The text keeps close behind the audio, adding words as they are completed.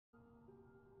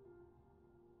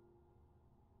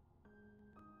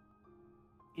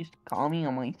Just call me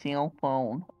on my cell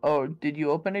phone. Oh, did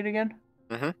you open it again?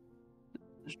 Mm-hmm.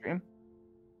 The stream?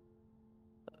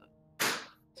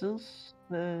 Just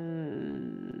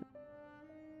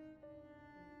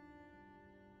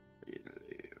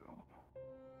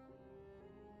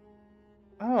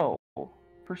Oh,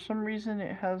 for some reason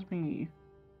it has me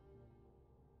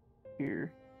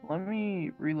here. Let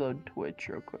me reload Twitch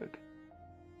real quick.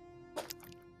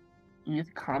 You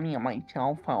just call me on my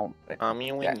cell phone. Call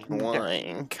me when you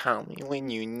want. Call me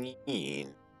when you need.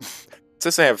 It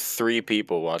says I have 3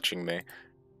 people watching me.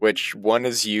 Which one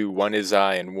is you, one is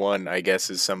I, and one, I guess,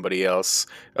 is somebody else.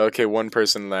 Okay, 1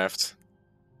 person left.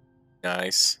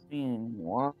 Nice.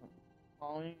 What?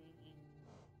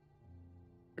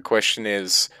 The question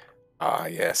is,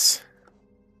 yes.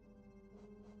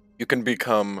 You can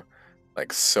become,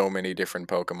 like, so many different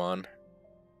Pokemon.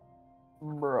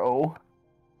 Bro.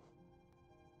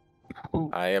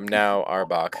 I am now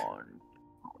Arbok.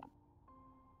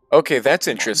 Okay, that's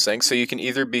interesting. So you can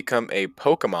either become a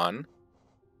Pokemon.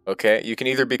 Okay, you can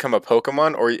either become a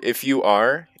Pokemon, or if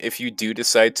you do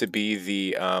decide to be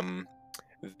the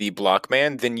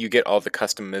Blockman, then you get all the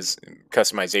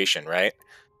customization, right?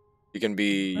 You can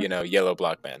be, Yellow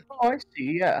Blockman. Oh, I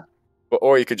see, yeah.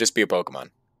 Or you could just be a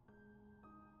Pokemon.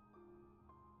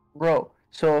 Bro,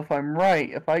 so if I'm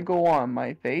right, if I go on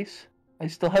my face, I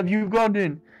still have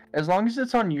Ugandan. As long as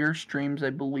it's on your streams, I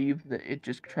believe that it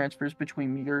just transfers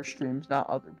between your streams, not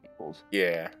other people's.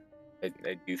 Yeah,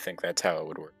 I do think that's how it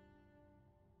would work.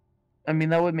 I mean,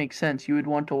 that would make sense. You would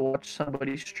want to watch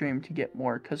somebody's stream to get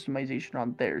more customization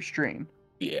on their stream.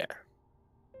 Yeah.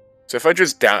 So if I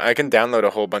can download a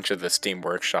whole bunch of the Steam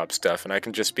Workshop stuff, and I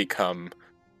can just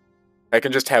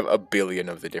have a billion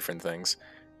of the different things.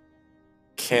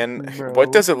 What Bro.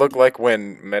 does it look like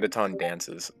when Metaton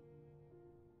dances?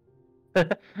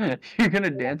 You're gonna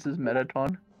dance as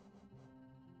Metaton?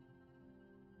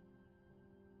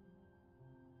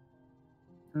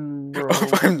 Bro.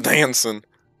 I'm dancing.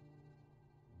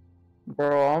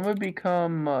 Bro, I'm gonna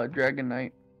become Dragon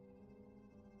Knight.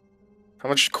 How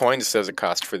much coins does it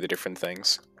cost for the different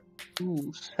things?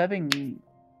 Ooh, 7.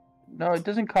 No, it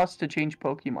doesn't cost to change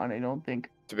Pokemon, I don't think.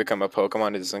 To become a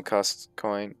Pokemon, it doesn't cost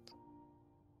coin.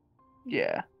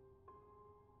 Yeah.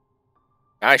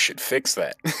 I should fix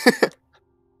that.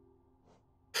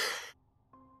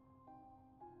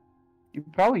 You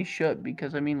probably should,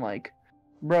 because I mean, like,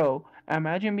 bro,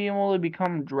 imagine being able to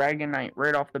become Dragonite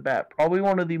right off the bat. Probably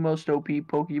one of the most OP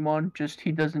Pokemon, just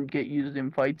he doesn't get used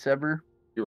in fights ever.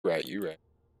 You're right.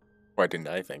 Why didn't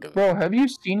I think of it? Bro, have you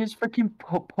seen his freaking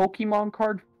Pokemon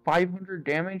card? 500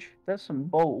 damage? That's some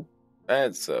bull.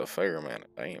 That's a fireman.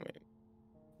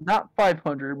 Not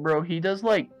 500, bro. He does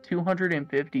like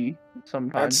 250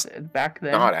 sometimes That's back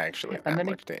then. not actually And that then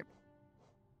much damage.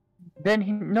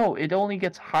 no, it only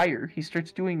gets higher. He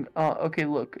starts doing okay,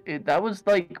 look, that was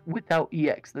like without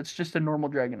EX. That's just a normal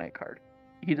Dragonite card.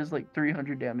 He does like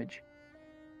 300 damage.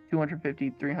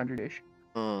 250, 300-ish.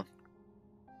 Hmm.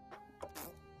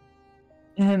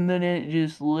 And then it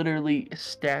just literally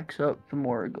stacks up the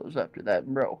more it goes after that,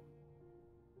 bro.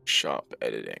 Shop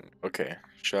editing. Okay.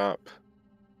 Shop.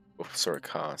 Oh, sorry,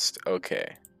 cost.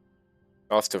 Okay.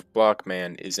 Cost of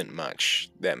Blockman isn't much.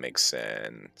 That makes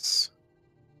sense.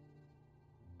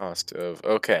 Cost of...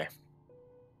 Okay.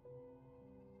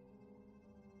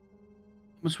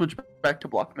 We'll switch back to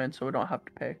Blockman so we don't have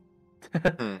to pay.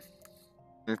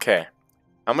 Okay.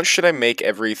 How much should I make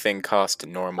everything cost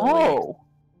normally? Oh!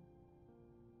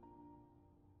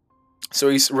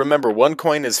 So remember, 1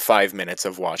 coin is 5 minutes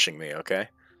of watching me, okay?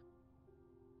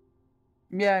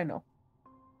 Yeah, I know.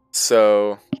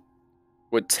 So...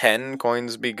 Would 10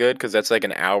 coins be good? Because that's like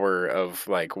an hour of,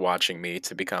 like, watching me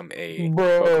to become a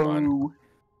Pokemon. Bro!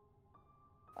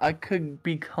 I could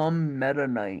become Meta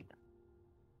Knight.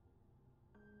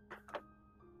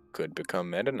 Could become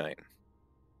Meta Knight.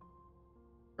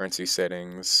 Currency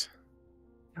settings.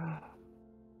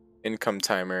 Income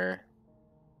timer.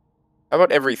 How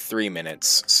about every 3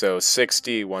 minutes? So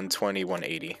 60, 120,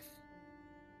 180.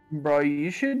 Bro,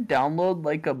 you should download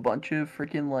like a bunch of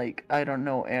freaking like, I don't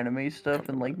know, anime stuff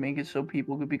and like make it so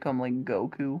people could become like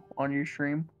Goku on your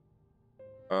stream.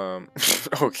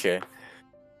 Okay. A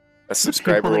People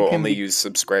subscriber that will can only be use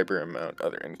subscriber amount.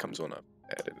 Other incomes will not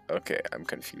be added. Okay, I'm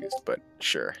confused, but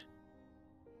sure.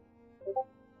 Do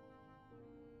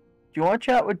you want to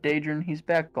chat with Daedrin? He's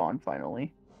back on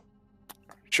finally.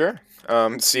 Sure.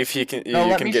 See if you can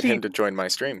Let me get see. him to join my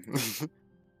stream.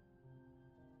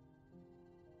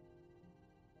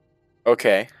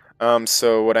 Okay.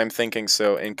 So what I'm thinking,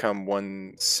 so income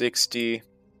 160.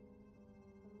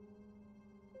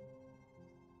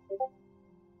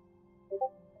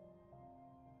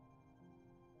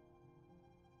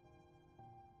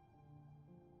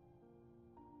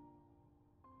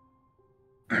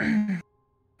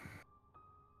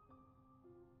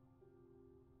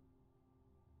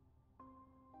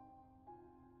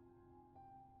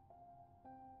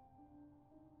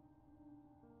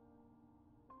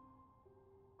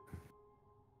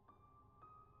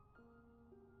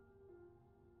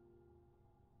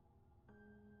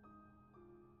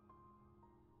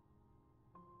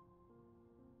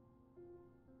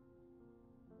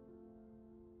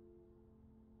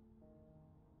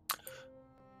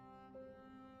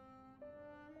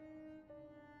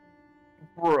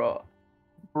 Bruh.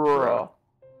 Bruh.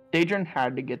 Daedrin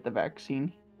had to get the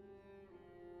vaccine.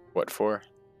 What for?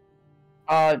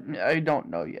 I don't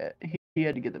know yet. He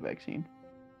had to get the vaccine.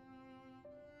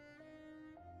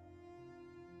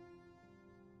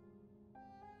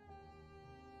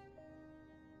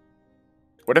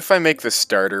 What if I make the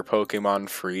starter Pokemon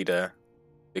free to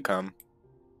become?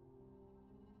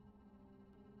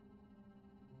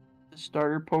 The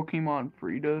starter Pokemon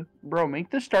Frida. Bro, make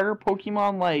the starter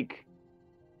Pokemon like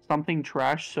something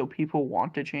trash so people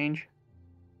want to change.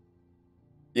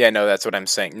 Yeah, no, that's what I'm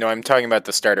saying. No, I'm talking about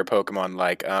the starter Pokemon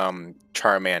like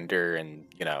Charmander and,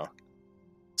 you know.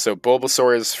 So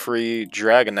Bulbasaur is free,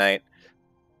 Dragonite.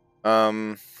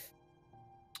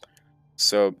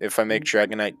 So if I make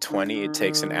Dragonite 20, it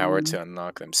takes an hour to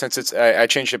unlock them. Since it's I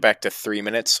changed it back to 3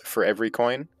 minutes for every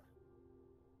coin.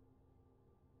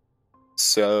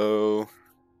 So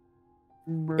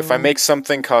if I Bro. make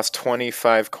something cost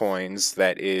 25 coins,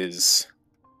 that is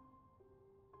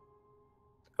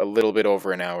a little bit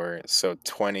over an hour. So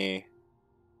 20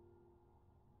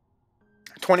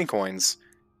 coins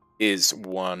is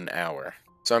 1 hour.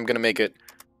 So I'm going to make it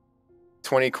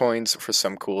 20 coins for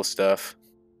some cool stuff.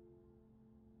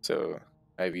 So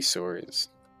Ivysaur is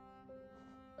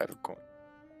 5 coins.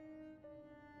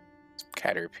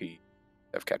 Caterpie,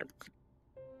 have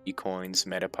Caterpie coins.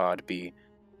 Metapod be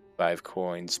 5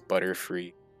 coins.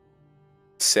 Butterfree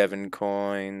 7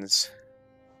 coins.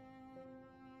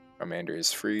 Charmander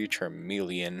is free.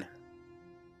 Charmeleon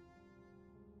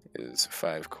is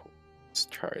 5 coins.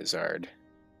 Charizard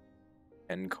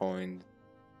 10 coins.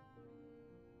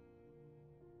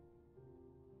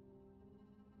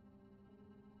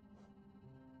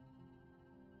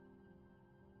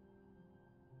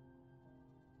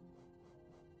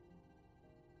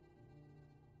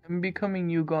 I'm becoming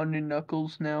Ugandan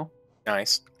Knuckles now.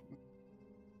 Nice.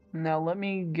 Now let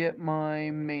me get my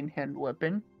main hand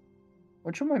weapon.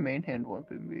 What should my main hand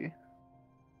weapon be?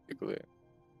 Piglet.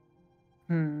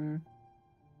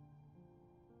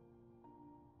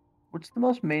 What's the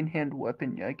most main hand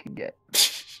weapon I could get?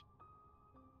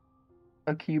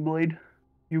 A Keyblade.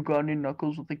 Ugandan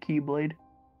Knuckles with a Keyblade.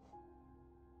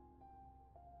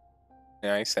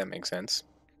 Nice, that makes sense.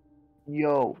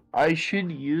 Yo, I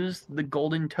should use the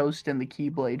Golden Toast and the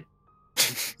Keyblade.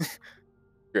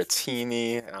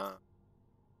 Dratini.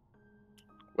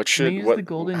 The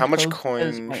Golden how much Toast as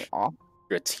coin my off.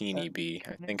 Dratini be?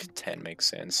 I think 10 makes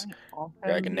sense. Offhand be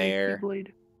a Dragonair.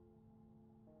 Keyblade.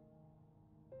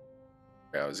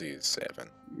 Drowsy is 7.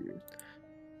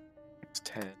 It's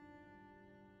 10.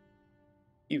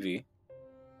 Eevee.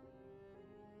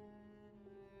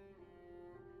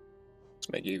 Let's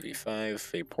make Eevee 5.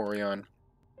 Vaporeon.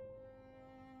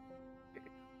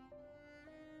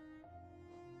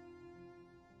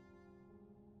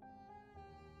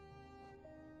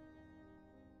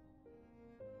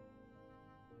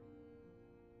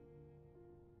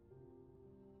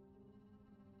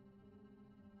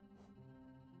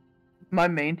 My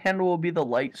main hand will be the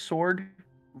light sword.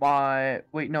 My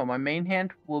main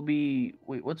hand will be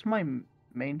what's my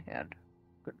main hand?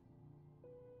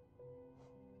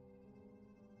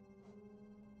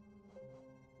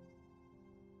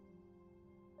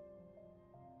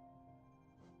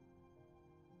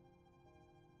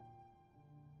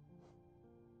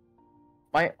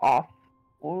 My off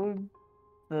or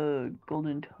the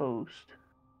Golden Toast.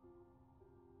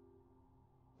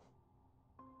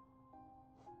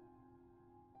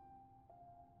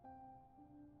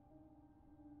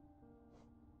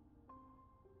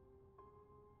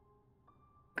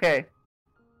 Okay.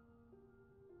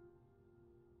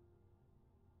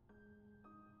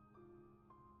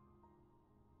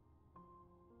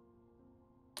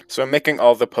 So I'm making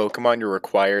all the Pokemon you're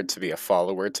required to be a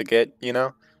follower to get, you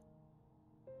know?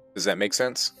 Does that make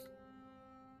sense?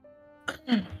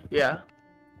 Yeah.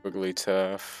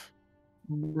 Wigglytuff.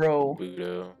 Bro.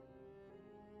 Budo.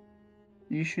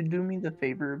 You should do me the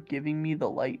favor of giving me the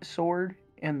light sword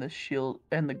and the shield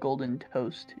and the Golden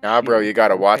Toast. Nah, bro, you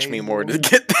gotta watch me more to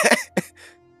get that.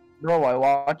 Bro, I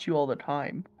watch you all the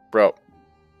time. Bro,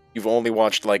 you've only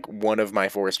watched like one of my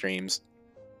 4 streams.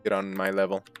 Get on my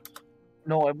level.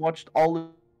 No, I've watched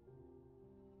all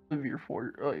of your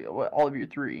 4, all of your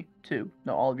 3, 2.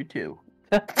 No, all of your 2.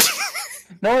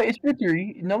 No, it's for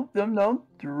 3. No,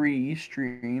 3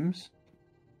 streams.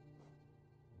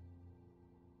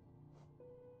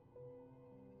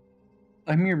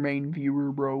 I'm your main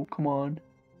viewer, bro. Come on.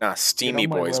 Nah, Steamy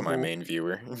my Boy's my level. main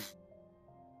viewer.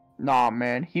 Nah,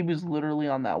 man. He was literally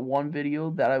on that one video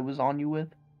that I was on you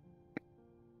with.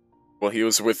 Well, he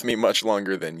was with me much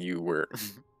longer than you were.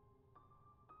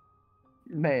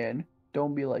 Man,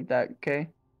 don't be like that, okay?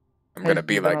 I'm gonna Has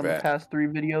be you been like on the that. past 3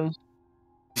 videos?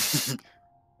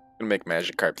 Gonna make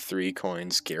Magikarp 3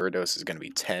 coins. Gyarados is gonna be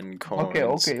 10 Okay,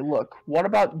 coins. okay, look. What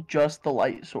about just the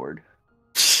light sword?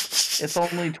 It's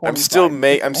only I'm still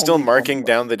 25. It's I'm still only marking 25.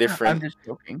 down the I'm different. just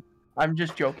joking. I'm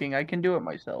just joking. I can do it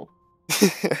myself.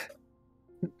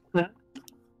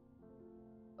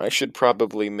 I should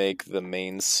probably make the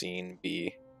main scene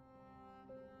be.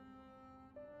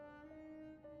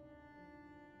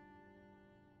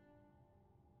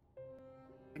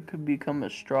 I could become a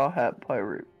Straw Hat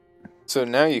Pirate. So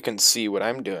now you can see what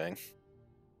I'm doing.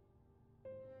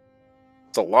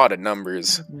 It's a lot of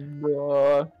numbers.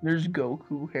 Bruh, there's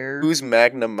Goku hair. Who's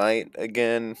Magnemite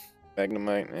again?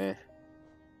 Magnemite, eh.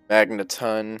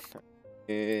 Magneton,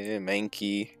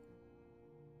 Mankey,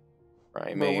 Bro,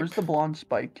 where's Primeape. the blonde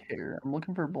spiked hair? I'm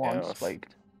looking for blonde Meowth.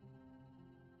 spiked.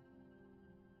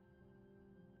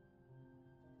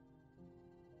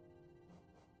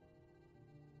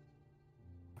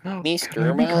 Can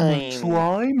Mr. I become a Mime.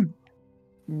 slime?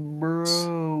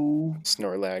 Bro.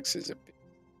 Snorlax is a.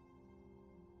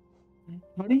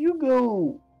 How do you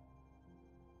go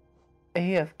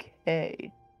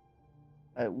AFK?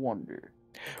 I wonder.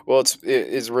 Well,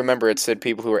 remember it said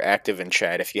people who are active in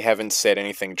chat. If you haven't said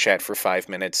anything in chat for 5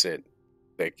 minutes, it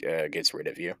gets rid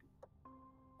of you.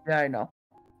 Yeah, I know.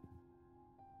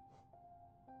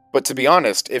 But to be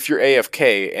honest, if you're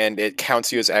AFK and it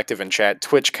counts you as active in chat,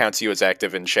 Twitch counts you as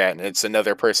active in chat, and it's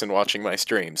another person watching my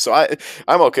stream. So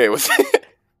I'm okay with it.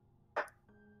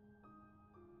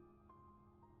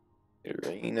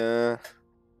 Arena.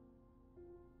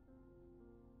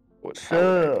 How would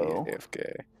I be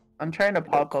AFK? I'm trying to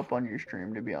pop up on your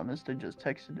stream, to be honest. I just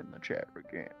texted in the chat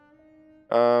again.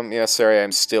 Yeah, sorry,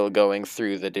 I'm still going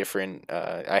through the different,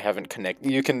 I haven't connected.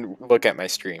 You can look at my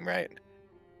stream, right?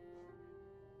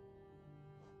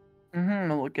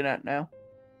 I'm looking at now.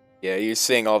 Yeah, you're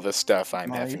seeing all the stuff I'm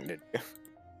Nice. having to do.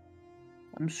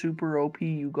 I'm super OP,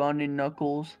 Ugandan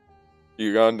Knuckles.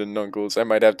 Ugandan Knuckles. I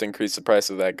might have to increase the price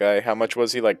of that guy. How much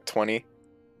was he? Like 20?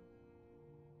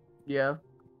 Yeah.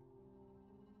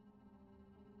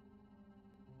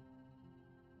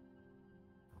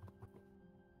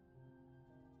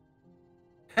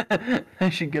 I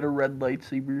should get a red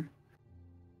lightsaber.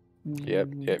 Yep,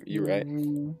 you're right.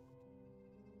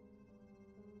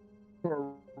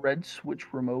 Or a red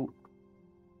Switch remote.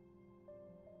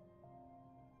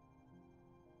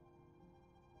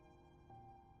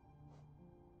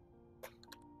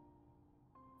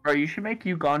 Bro, you should make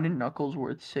Ugandan Knuckles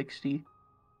worth 60.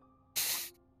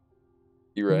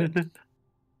 You're right.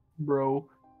 Bro.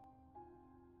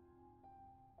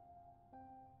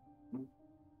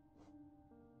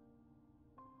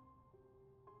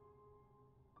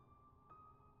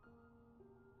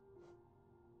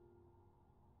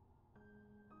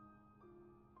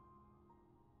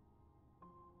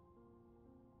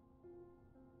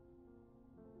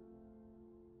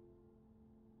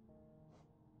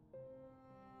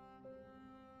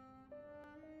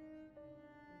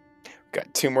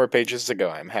 Got 2 more pages to go.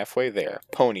 I'm halfway there.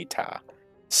 Ponyta.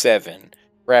 7.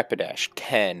 Rapidash.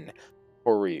 10.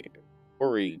 Porygon.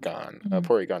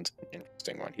 Porygon's an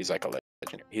interesting one. He's like a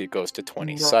legendary. He goes to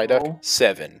 20. Bro. Psyduck.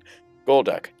 7.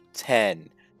 Golduck. 10.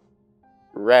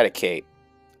 Raticate.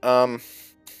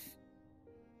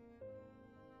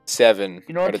 7.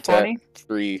 You know what's Rattata, funny?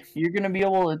 3. You're gonna be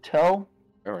able to tell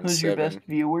Or who's 7. your best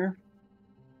viewer.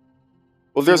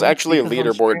 Well, there's actually a because on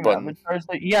leaderboard stream button. avatars,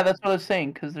 yeah, that's what I was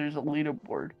saying, because there's a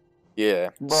leaderboard.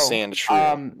 Yeah, Bro,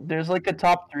 Sandshrew. there's like a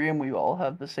top 3 and we all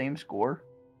have the same score.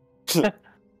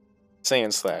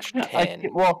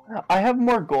 Sand/10. Well, I have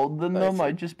more gold than I them, think-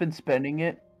 I've just been spending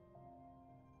it.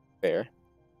 There.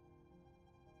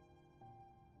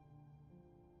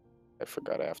 I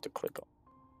forgot I have to click on.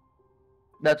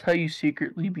 That's how you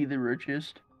secretly be the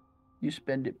richest. You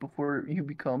spend it before you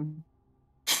become.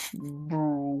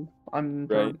 Bro, I'm in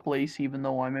third place even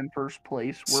though I'm in first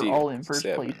place. We're all in first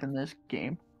place in this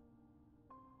game.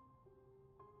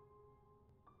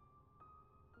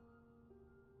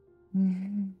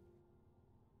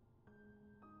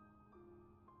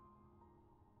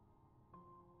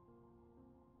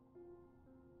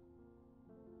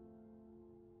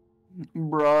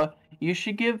 Bruh, you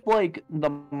should give like the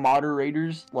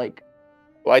moderators like.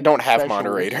 Well, I don't have special,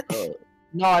 moderator.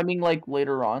 No, I mean like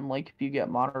later on, like if you get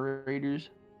moderators.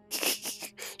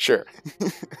 Sure.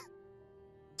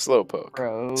 Slowpoke.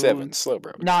 Bro. 7.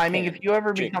 Slowbro. No, I mean 10. if you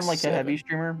ever Jinx, become like 7. a heavy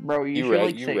streamer, bro, you should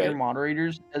like set your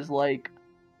moderators as like,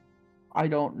 I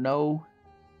don't know,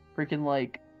 freaking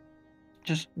like,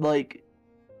 just like.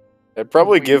 I'd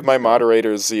probably give my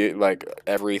moderators like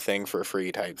everything for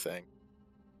free type thing.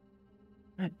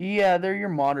 Yeah, they're your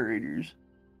moderators.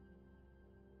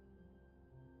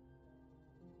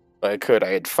 I could.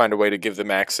 I'd find a way to give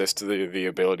them access to the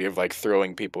ability of like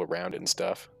throwing people around and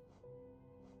stuff.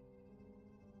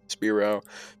 Spearow.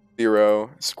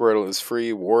 Squirtle is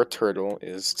free. War Turtle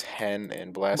is 10,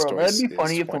 and Bro, that'd Blastoise be is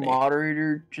funny if a 20.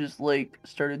 moderator just like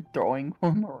started throwing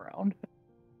them around.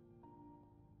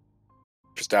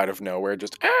 Just out of nowhere,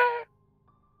 just ah!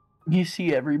 You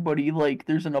see everybody like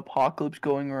there's an apocalypse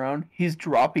going around. He's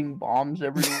dropping bombs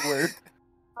everywhere.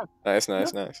 Nice.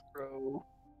 Bro.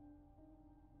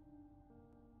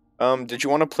 Did you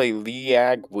want to play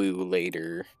Liagwoo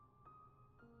later?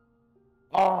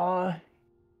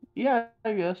 Yeah,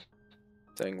 I guess.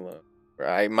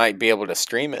 I might be able to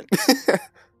stream it.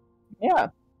 Yeah.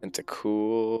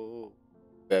 Tentacool.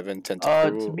 7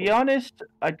 Tentacool. To be honest,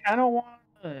 I kind of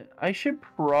want. I should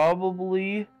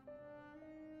probably.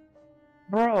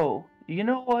 Bro, you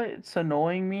know what? It's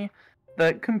annoying me.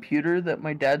 That computer that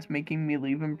my dad's making me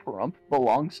leave in Pahrump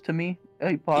belongs to me.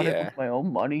 I bought it with my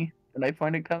own money, and I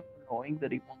find it kind of annoying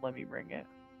that he won't let me bring it.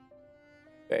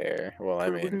 Fair. Well, I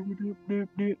mean,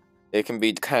 it can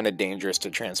be kind of dangerous to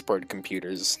transport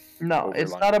computers. No,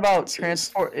 it's not about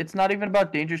transport. It's not even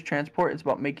about dangerous transport. It's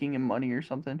about making him money or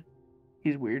something.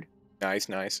 He's weird. Nice.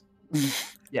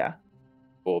 Yeah.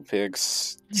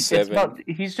 Bullpix 7.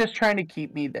 He's just trying to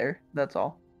keep me there. That's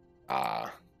all. I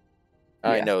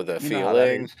know the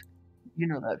feeling. You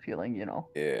know that feeling, you know.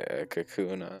 Yeah,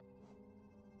 Kakuna.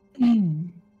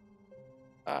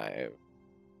 5,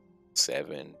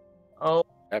 7. Oh.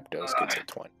 Aptos gets a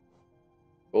 20.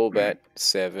 Bullbat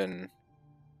 7.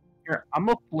 Here, I'm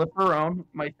gonna flip around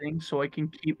my thing so I can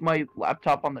keep my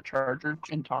laptop on the charger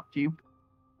and talk to you.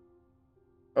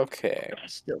 Okay.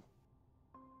 Still.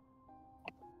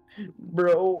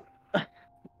 Bro,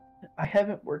 I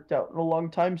haven't worked out in a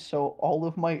long time, so all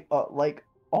of my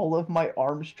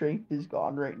arm strength is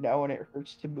gone right now, and it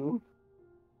hurts to move.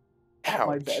 Ouch.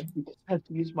 My bed because I have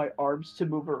to use my arms to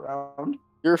move around.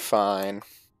 You're fine.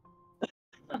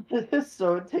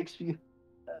 So it takes me.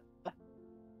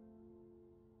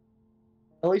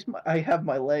 At least I have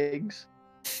my legs.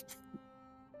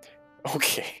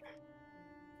 Okay.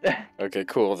 Okay,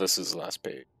 cool. This is the last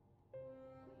page.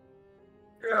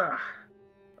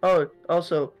 Oh,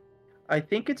 also, I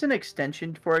think it's an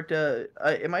extension for it to.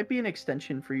 It might be an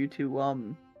extension for you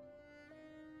to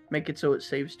make it so it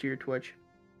saves to your Twitch.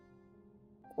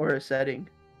 Or a setting.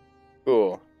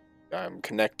 Cool. I'm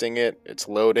connecting it. It's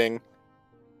loading.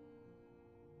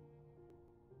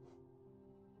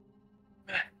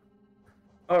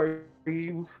 Are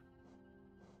you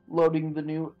loading the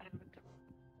new?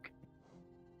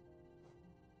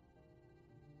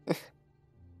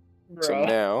 So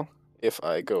now, if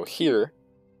I go here,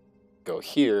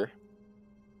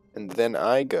 and then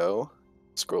I go,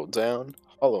 scroll down,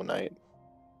 Hollow Knight,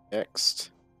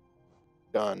 next,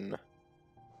 done,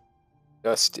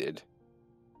 dusted.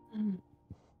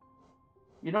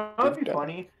 You know what would be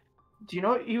funny? Do you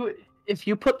know what if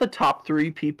you put the top 3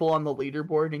 people on the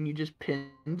leaderboard and you just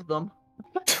pinned them?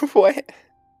 What?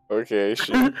 Okay,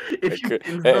 sure. If you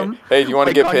pinned them, hey, do you want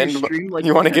to get pinned? Stream, like,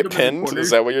 you want to get pinned?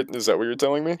 Is that what you're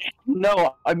telling me?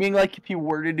 No, I mean like if you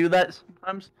were to do that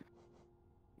sometimes,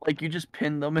 like you just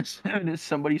pin them as soon as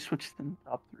somebody switches to the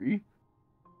top 3.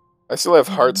 I still have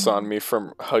hearts on me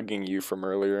from hugging you from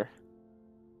earlier.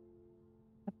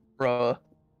 Bruh.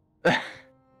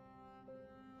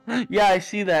 Yeah, I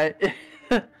see that.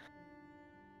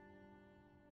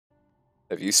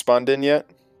 Have you spawned in yet?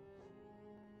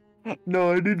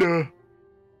 No, I did not.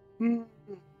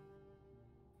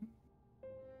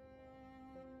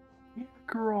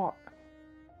 Girl.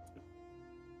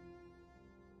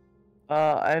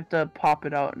 I have to pop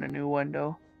it out in a new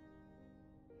window.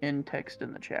 In text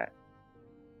in the chat.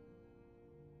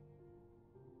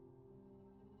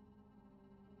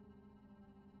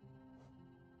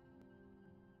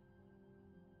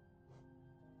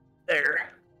 There.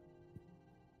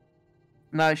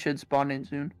 Now I should spawn in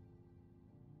soon.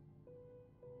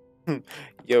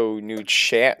 Yo, new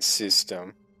chat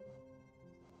system.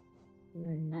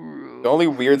 The only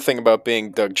weird thing about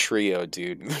being Doug Trio,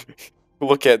 dude.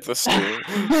 Look at the stream.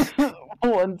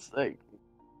 1 sec.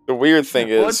 The weird thing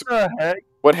is, what the heck?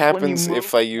 What happens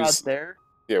if I use? There?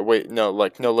 Yeah, wait, no,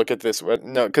 look at this.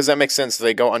 No, because that makes sense.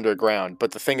 They go underground.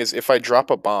 But the thing is, if I drop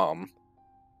a bomb,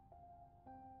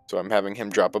 so I'm having him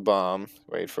drop a bomb.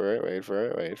 Wait for it.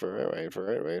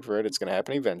 It's gonna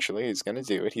happen eventually. He's gonna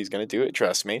do it.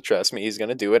 Trust me. He's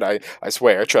gonna do it. I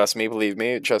swear. Trust me. Believe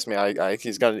me. Trust me.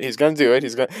 He's gonna do it.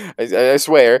 I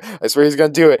swear. He's gonna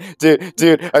do it.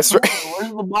 Dude. I swear.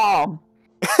 Where's the bomb?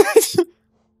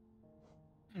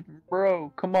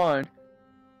 Bro, come on.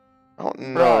 Oh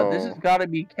Bruh, this has no. got to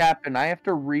be capping. I have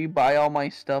to re-buy all my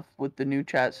stuff with the new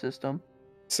chat system.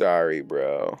 Sorry,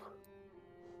 bro.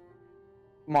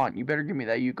 Come on, you better give me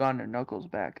that Uganda Knuckles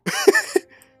back.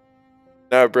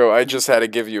 Nah, bro, I just had to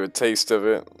give you a taste of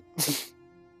it.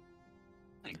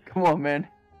 Come on, man.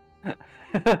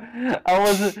 I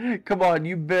wasn't. Come on,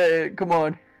 you bet. Come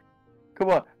on. Come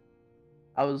on.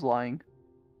 I was lying.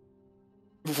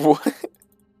 What?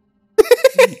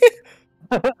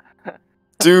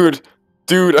 Dude,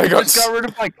 I got just got rid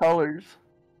of my colors.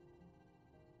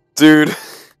 Dude.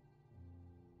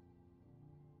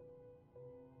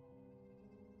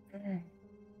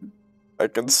 I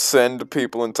can send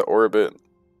people into orbit.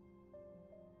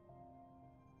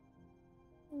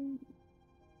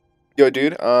 Yo,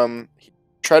 dude,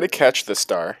 try to catch the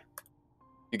star.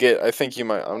 You get, I think you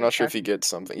might, I'm not sure if you get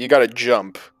something. You gotta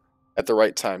jump at the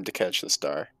right time to catch the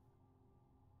star.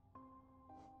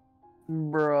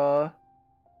 Bruh.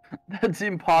 That's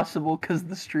impossible because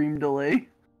the stream delay.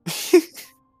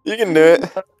 You can do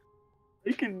it.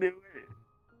 I can do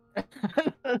it.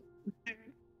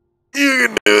 You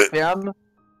can do it. Spam.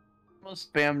 I'll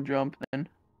spam jump then.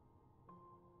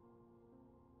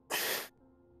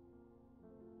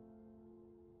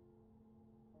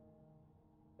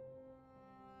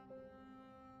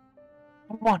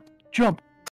 Come on, jump.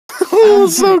 Oh,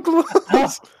 so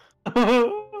close.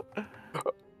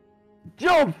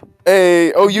 Jump.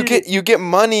 Hey, oh, you get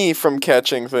money from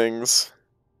catching things.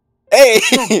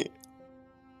 Hey.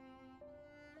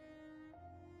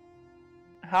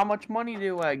 How much money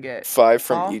do I get? 5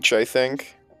 from each, I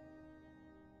think.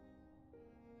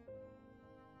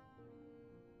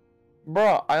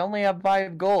 Bro, I only have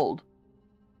 5 gold.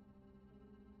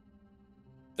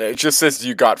 It just says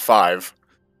you got 5.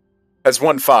 Has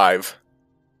 1 5.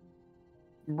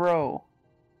 Bro.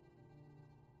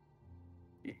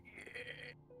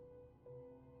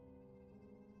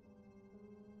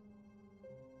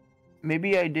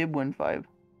 Maybe I did win 5.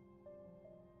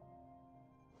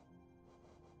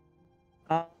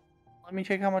 Let me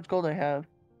check how much gold I have.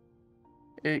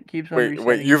 It keeps on resetting.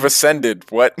 Wait, you've ascended.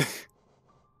 What?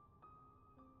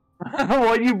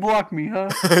 Why'd you block me, huh?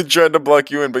 I tried to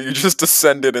block you in, but you just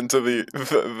ascended into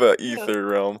the ether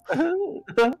realm.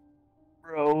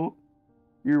 Bro,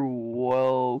 you're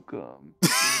welcome.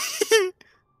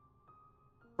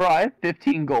 Bro, I have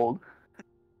 15 gold.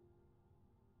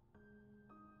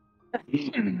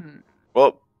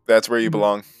 Well, that's where you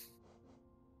belong.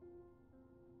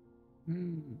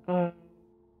 I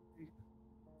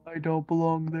don't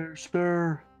belong there,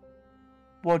 sir.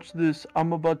 Watch this.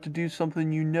 I'm about to do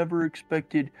something you never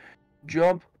expected.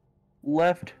 Jump,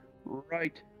 left,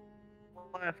 right,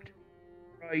 left,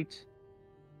 right,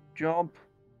 jump,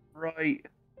 right,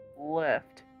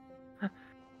 left.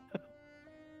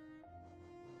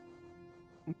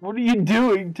 What are you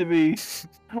doing to me?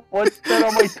 What's that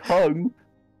on my tongue?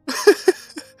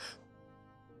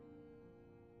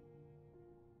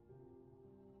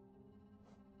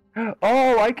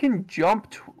 Oh, I can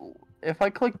jump. If I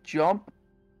click jump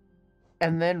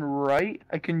and then right,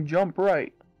 I can jump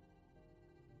right.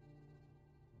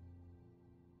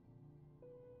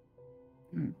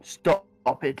 Stop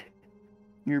it.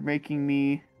 You're making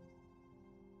me...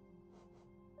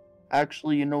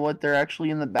 Actually, you know what? They're actually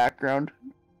in the background.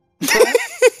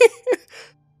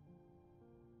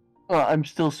 I'm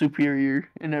still superior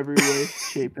in every way,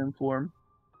 shape, and form.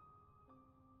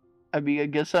 I mean, I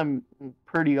guess I'm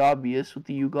pretty obvious with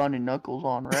the Ugandan knuckles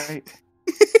on, right?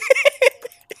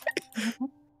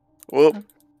 Well,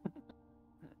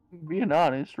 being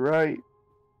honest, right?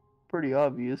 Pretty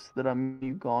obvious that I'm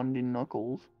Ugandan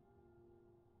knuckles.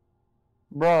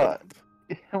 Bruh,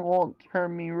 it won't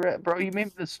turn me red. Bro, you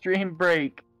made the stream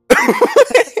break.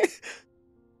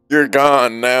 You're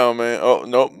gone now, man. Oh,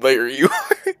 nope, there you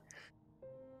are.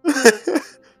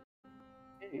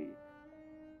 Hey.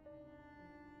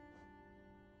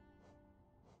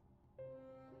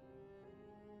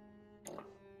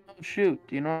 Oh, shoot.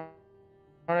 Do you know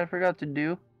what I forgot to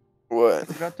do? What? I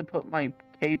forgot to put my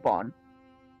cape on.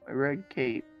 My red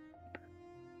cape.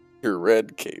 Your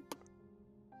red cape.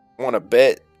 Want to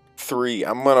bet 3?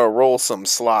 I'm gonna roll some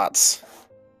slots.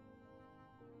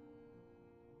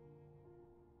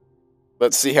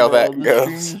 Let's see how that The goes.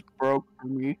 stream just broke for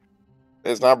me.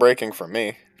 It's not breaking for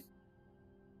me.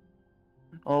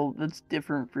 Oh, that's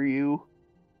different for you.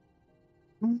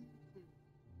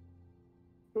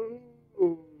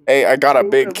 Hey, I got a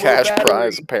big cash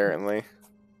prize, apparently.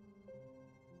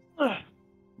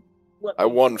 I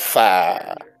won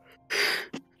 5.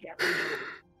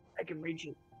 I can reach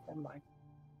it. Never mind.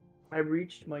 I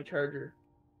reached my charger.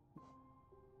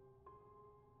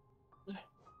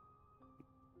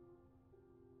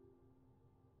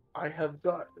 I have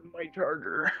got my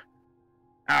charger.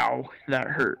 Ow, that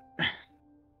hurt.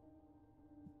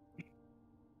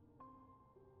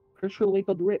 Crystal like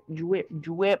a drip, drip,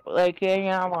 drip, like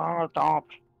a top.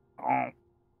 Oh.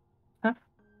 Huh?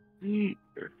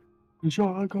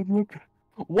 So I got drip.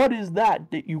 What is that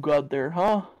you got there,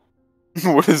 huh?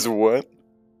 What is what?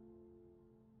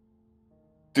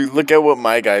 Dude, look at what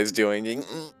my guy's doing.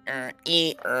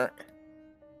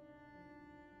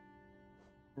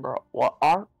 Bro, what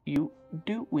are you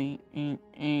doing?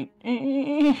 I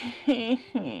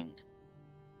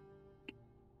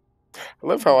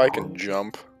love how I can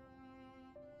jump.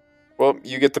 Well,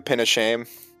 you get the pin of shame.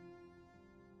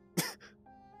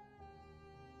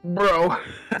 Bro.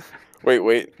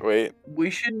 Wait. We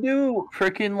should do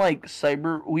freaking like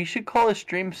cyber. We should call a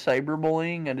stream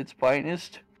cyberbullying at its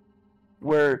finest,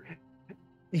 where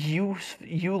you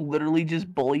literally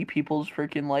just bully people's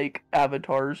freaking like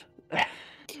avatars.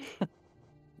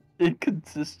 It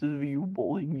consists of you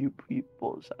bullying you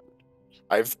people's avatars.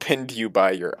 I've pinned you by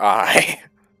your eye.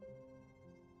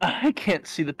 I can't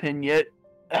see the pin yet.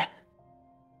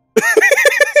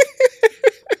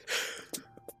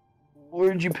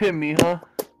 Where'd you pin me, huh?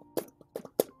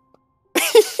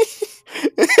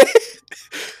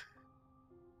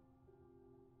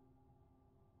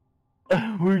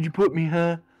 Where'd you put me,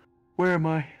 huh? Where am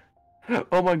I?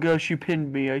 Oh my gosh, you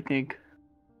pinned me, I think.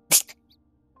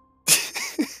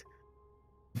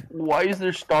 Why is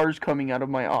there stars coming out of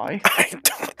my eye?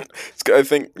 I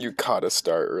think you caught a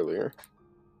star earlier.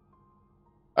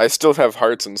 I still have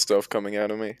hearts and stuff coming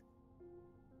out of me.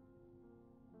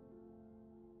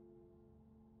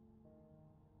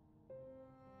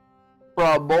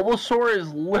 Bro, Bulbasaur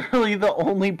is literally the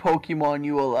only Pokemon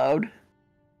you allowed.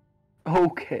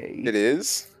 Okay. It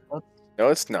is? No,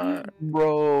 it's not.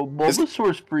 Bro,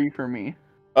 Bulbasaur's free for me.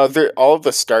 All of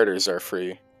the starters are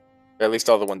free. Or at least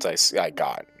all the ones I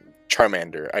got.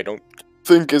 Charmander, I don't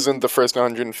think isn't the first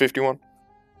 151.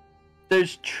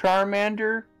 There's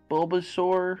Charmander,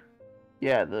 Bulbasaur,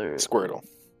 yeah, the Squirtle.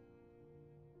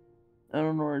 I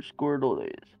don't know where Squirtle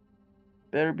is.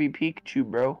 Better be Pikachu,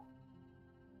 bro.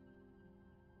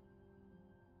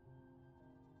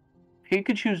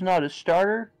 Pikachu's not a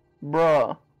starter?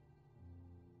 Bruh.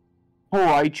 Oh,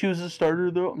 I choose a starter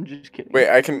though? I'm just kidding. Wait,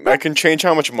 I can change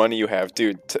how much money you have,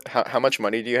 dude. How much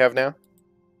money do you have now?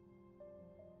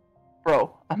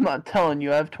 Bro, I'm not telling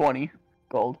you, I have 20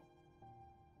 gold.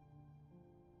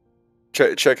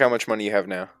 Check how much money you have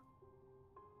now.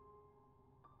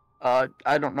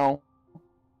 I don't know.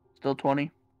 Still 20.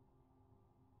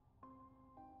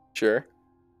 Sure.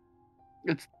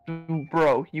 It's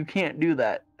bro, you can't do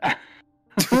that. That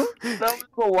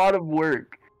was a lot of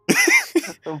work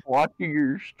of watching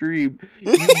your stream.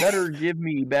 You better give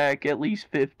me back at least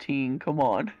 15. Come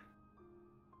on.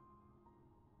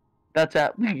 That's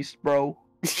at least, bro.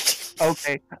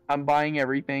 Okay, I'm buying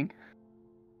everything.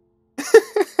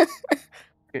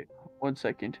 Okay, 1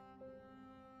 second.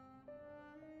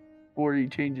 Before he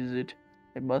changes it,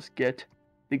 I must get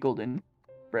the golden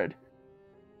bread.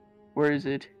 Where is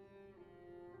it?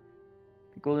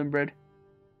 The golden bread?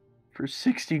 For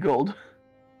 60 gold.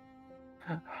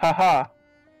 Haha.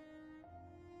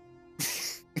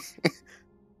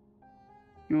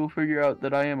 You will figure out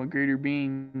that I am a greater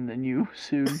being than you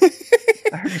soon.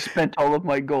 I already spent all of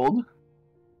my gold.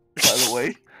 By the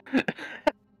way.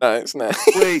 Nice.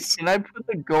 Wait, can I put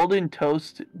the golden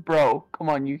toast? Bro, come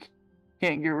on, you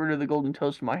can't get rid of the golden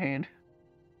toast in my hand.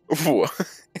 What?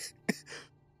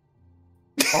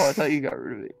 Oh, I thought you got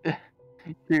rid of it.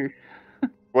 Here.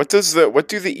 What do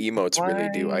the emotes really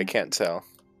do? I can't tell.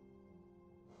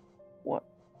 What?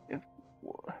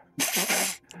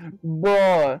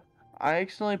 Bruh, I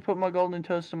accidentally put my golden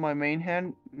toast in my main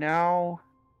hand. Now,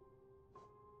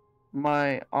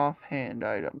 my offhand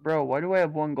item. Bro, why do I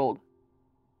have 1 gold?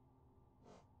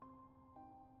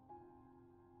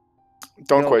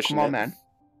 Don't question come on, it. man.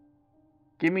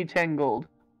 Give me 10 gold.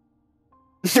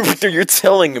 Dude, you're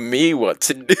telling me what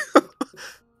to do.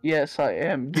 Yes, I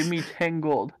am. Give me 10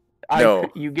 gold. No.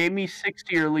 You gave me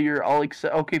 60 earlier. I'll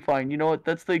accept. Okay, fine. You know what?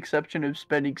 That's the exception of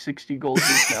spending 60 gold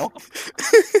just now.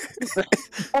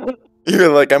 You're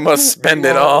like, I must spend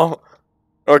it all.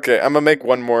 Okay, I'm gonna make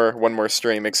one more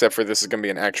stream, except for this is gonna be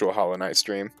an actual Hollow Knight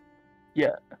stream.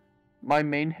 Yeah. My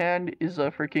main hand is a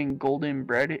freaking golden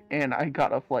bread, and I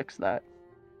gotta flex that.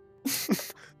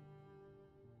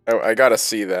 Oh, I gotta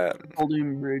see that.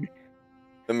 Golden bread.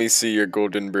 Let me see your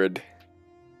golden bread.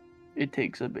 It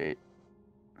takes a bit.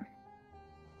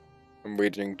 I'm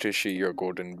waiting to see your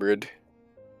golden bread.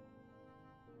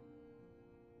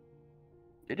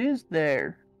 It is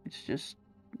there. It's just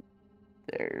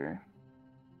there.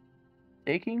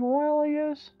 taking a while, I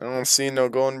guess. I don't see no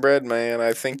golden bread, man.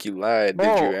 I think you lied. Did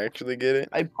you Bro, actually get it?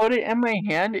 I put it in my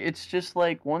hand. It's just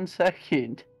like 1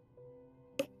 second.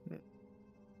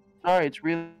 Sorry, it's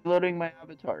reloading my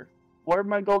avatar. Where'd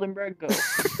my golden bread go?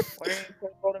 Why didn't you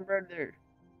put golden bread there?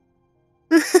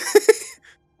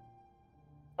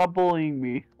 Stop bullying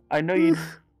me. I know you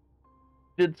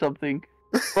did something.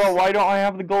 Bro, why don't I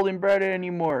have the golden bread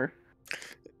anymore?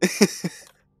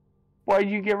 Why'd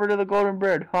you get rid of the golden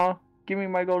bread, huh? Give me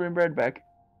my golden bread back.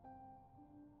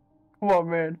 Come on,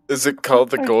 man. Is it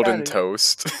called the I got golden it.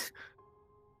 toast?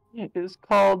 It's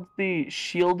called the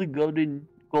Shield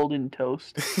Golden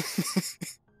Toast,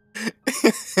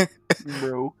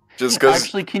 bro. Just because.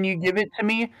 Actually, can you give it to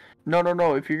me? No.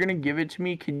 If you're gonna give it to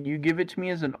me, can you give it to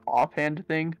me as an offhand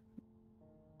thing?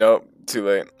 Nope, too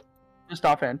late. Just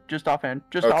offhand. Just offhand.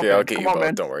 Okay, I'll get Come you on, both.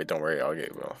 man. Don't worry, I'll get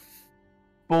you both.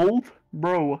 Both?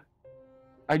 Bro.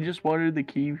 I just wanted the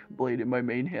Keyblade in my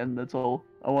main hand, that's all.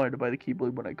 I wanted to buy the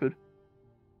Keyblade when I could.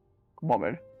 Come on,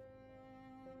 man.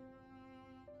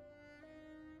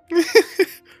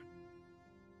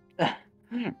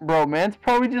 Bro, man's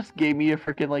probably just gave me a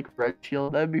freaking like red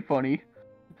shield. That'd be funny.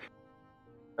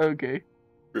 Okay.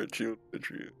 Red shield.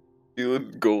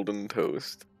 Shield golden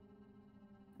toast.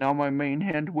 Now my main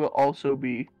hand will also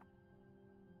be.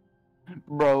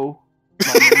 Bro.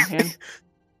 My main hand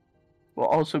will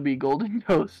also be golden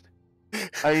toast.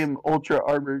 I am ultra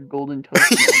armored golden toast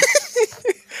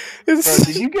man. Bro,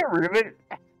 did you get rid of it?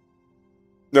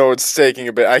 No, it's taking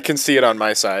a bit. I can see it on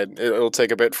my side. It'll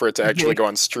take a bit for it to actually go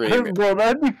on stream. Bro,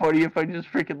 that'd be funny if I just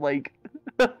freaking like.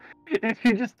 If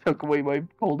you just took away my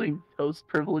golden toast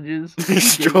privileges. You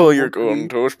stole your golden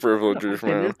toast privileges,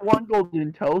 Okay, man. there's one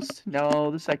golden toast.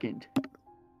 Now the second.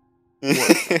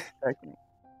 Second.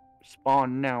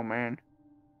 Spawn now, man.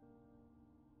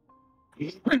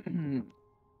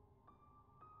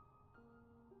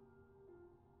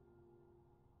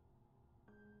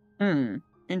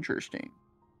 Interesting.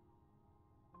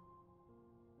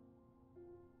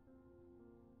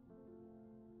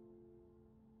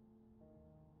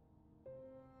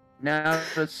 Now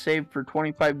let's save for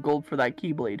 25 gold for that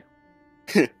Keyblade.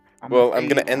 Well, I'm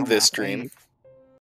gonna end this stream.